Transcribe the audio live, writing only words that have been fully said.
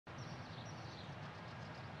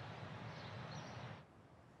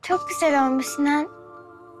Çok güzel olmuş Sinan.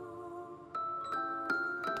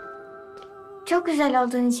 Çok güzel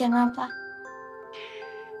oldun Hicran abla.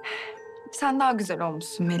 Sen daha güzel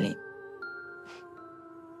olmuşsun Meleğim.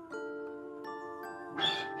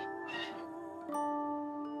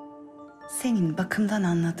 Senin bakımdan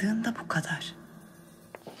anladığın da bu kadar.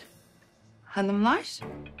 Hanımlar,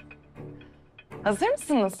 hazır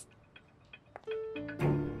mısınız?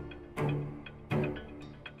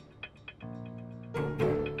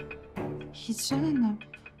 Hicran'ın.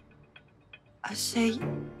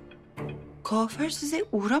 Kuaför size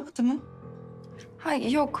uğramadı mı?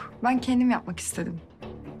 Hayır, yok. Ben kendim yapmak istedim.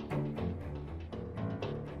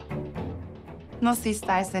 Nasıl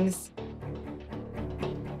isterseniz.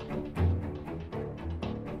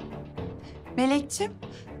 Melek'ciğim,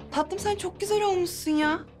 tatlım sen çok güzel olmuşsun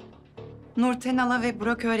ya. Nurten ve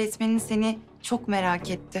Burak öğretmenin seni çok merak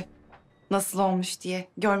etti. Nasıl olmuş diye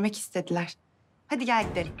görmek istediler. Hadi gel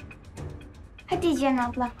gidelim. Hadi Hicran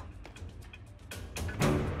abla.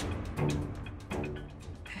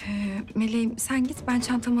 Meleğim sen git, ben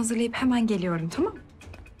çantamı hazırlayıp hemen geliyorum, tamam?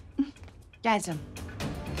 Gel canım.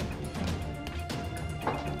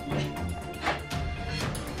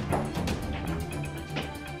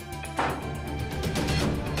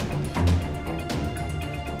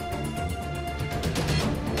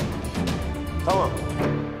 Tamam.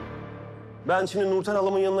 Ben şimdi Nurten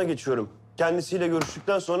halamın yanına geçiyorum. Kendisiyle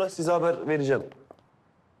görüştükten sonra size haber vereceğim.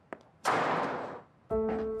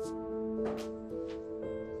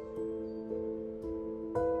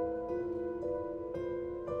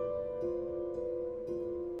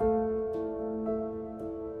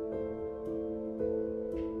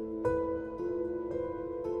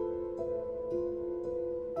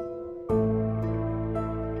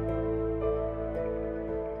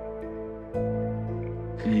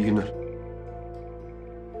 İyi günler.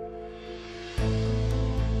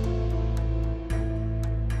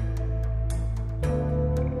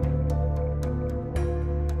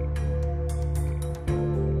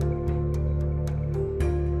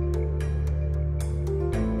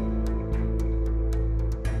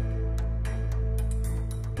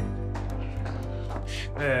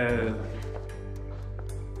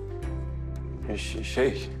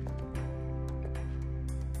 Şey...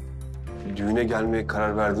 Düğüne gelmeye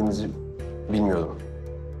karar verdiğinizi bilmiyordum.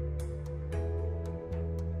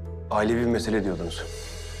 Ailevi bir mesele diyordunuz.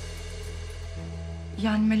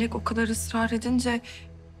 Yani Melek o kadar ısrar edince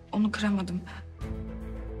onu kıramadım.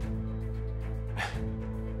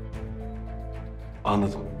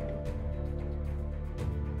 Anladım.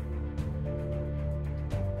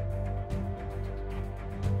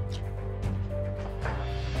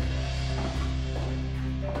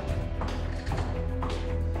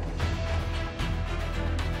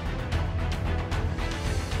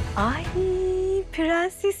 Ay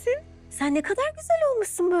prensesim. Sen ne kadar güzel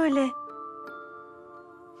olmuşsun böyle.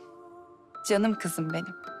 Canım kızım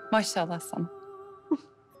benim. Maşallah sana.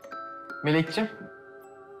 Melek'ciğim,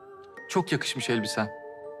 çok yakışmış elbisen.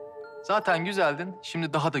 Zaten güzeldin,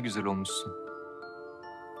 şimdi daha da güzel olmuşsun.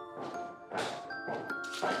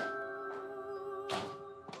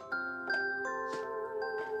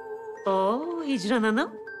 Oo Hicran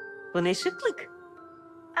Hanım. Bu ne şıklık.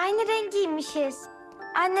 Aynı renk giymişiz.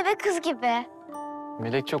 Anne ve kız gibi.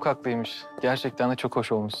 Melek çok haklıymış. Gerçekten de çok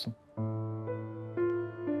hoş olmuşsun.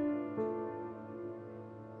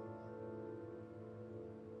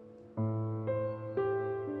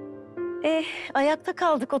 Ayakta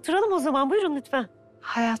kaldık. Oturalım o zaman. Buyurun lütfen.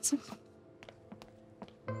 Hayatım.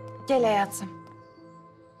 Gel hayatım.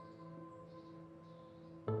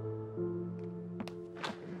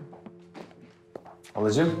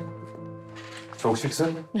 Halacığım, çok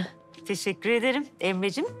şıksın. Teşekkür ederim.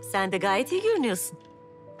 Emre'cim sen de gayet iyi görünüyorsun.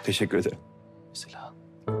 Teşekkür ederim. Mesela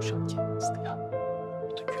boşan kendinizi ya.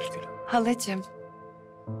 Bu da gül gülü. Halacığım.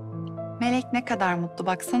 Melek ne kadar mutlu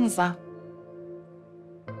baksanıza.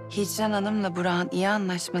 Hicran Hanım'la Burak'ın iyi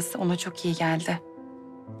anlaşması ona çok iyi geldi.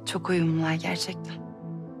 Çok uyumlular gerçekten.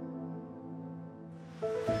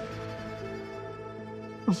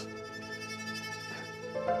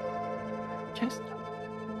 Kes.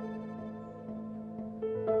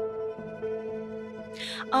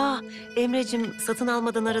 Emre'cim satın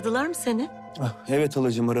almadan aradılar mı seni? Evet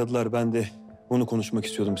halacığım, aradılar. Ben de onu konuşmak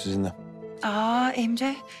istiyordum sizinle.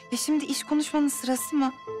 Emre, şimdi iş konuşmanın sırası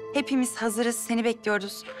mı? Hepimiz hazırız, seni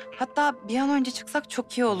bekliyoruz. Hatta bir an önce çıksak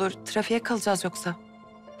çok iyi olur. Trafiğe kalacağız yoksa.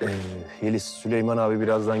 Yeliz, Süleyman abi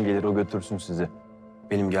birazdan gelir, o götürsün sizi.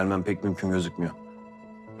 Benim gelmem pek mümkün gözükmüyor.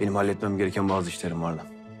 Benim halletmem gereken bazı işlerim vardı.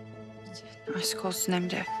 Aşk olsun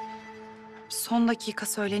Emre. Son dakika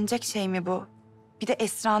söylenecek şey mi bu? Bir de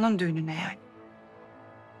Esra'nın düğününe yani.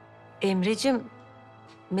 Emre'cim,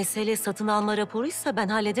 mesele satın alma raporuysa ben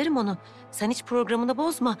hallederim onu. Sen hiç programını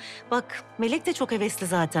bozma. Bak Melek de çok hevesli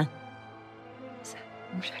zaten.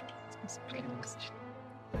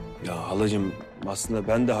 Ya halacığım aslında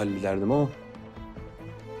ben de hallederdim ama...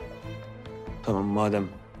 Tamam madem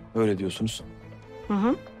öyle diyorsunuz. Hı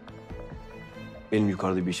hı. Benim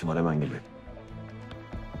yukarıda bir işim var, hemen geliyorum.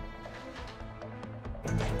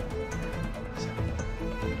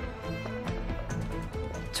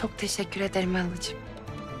 Çok teşekkür ederim halacığım.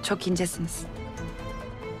 Çok incesiniz.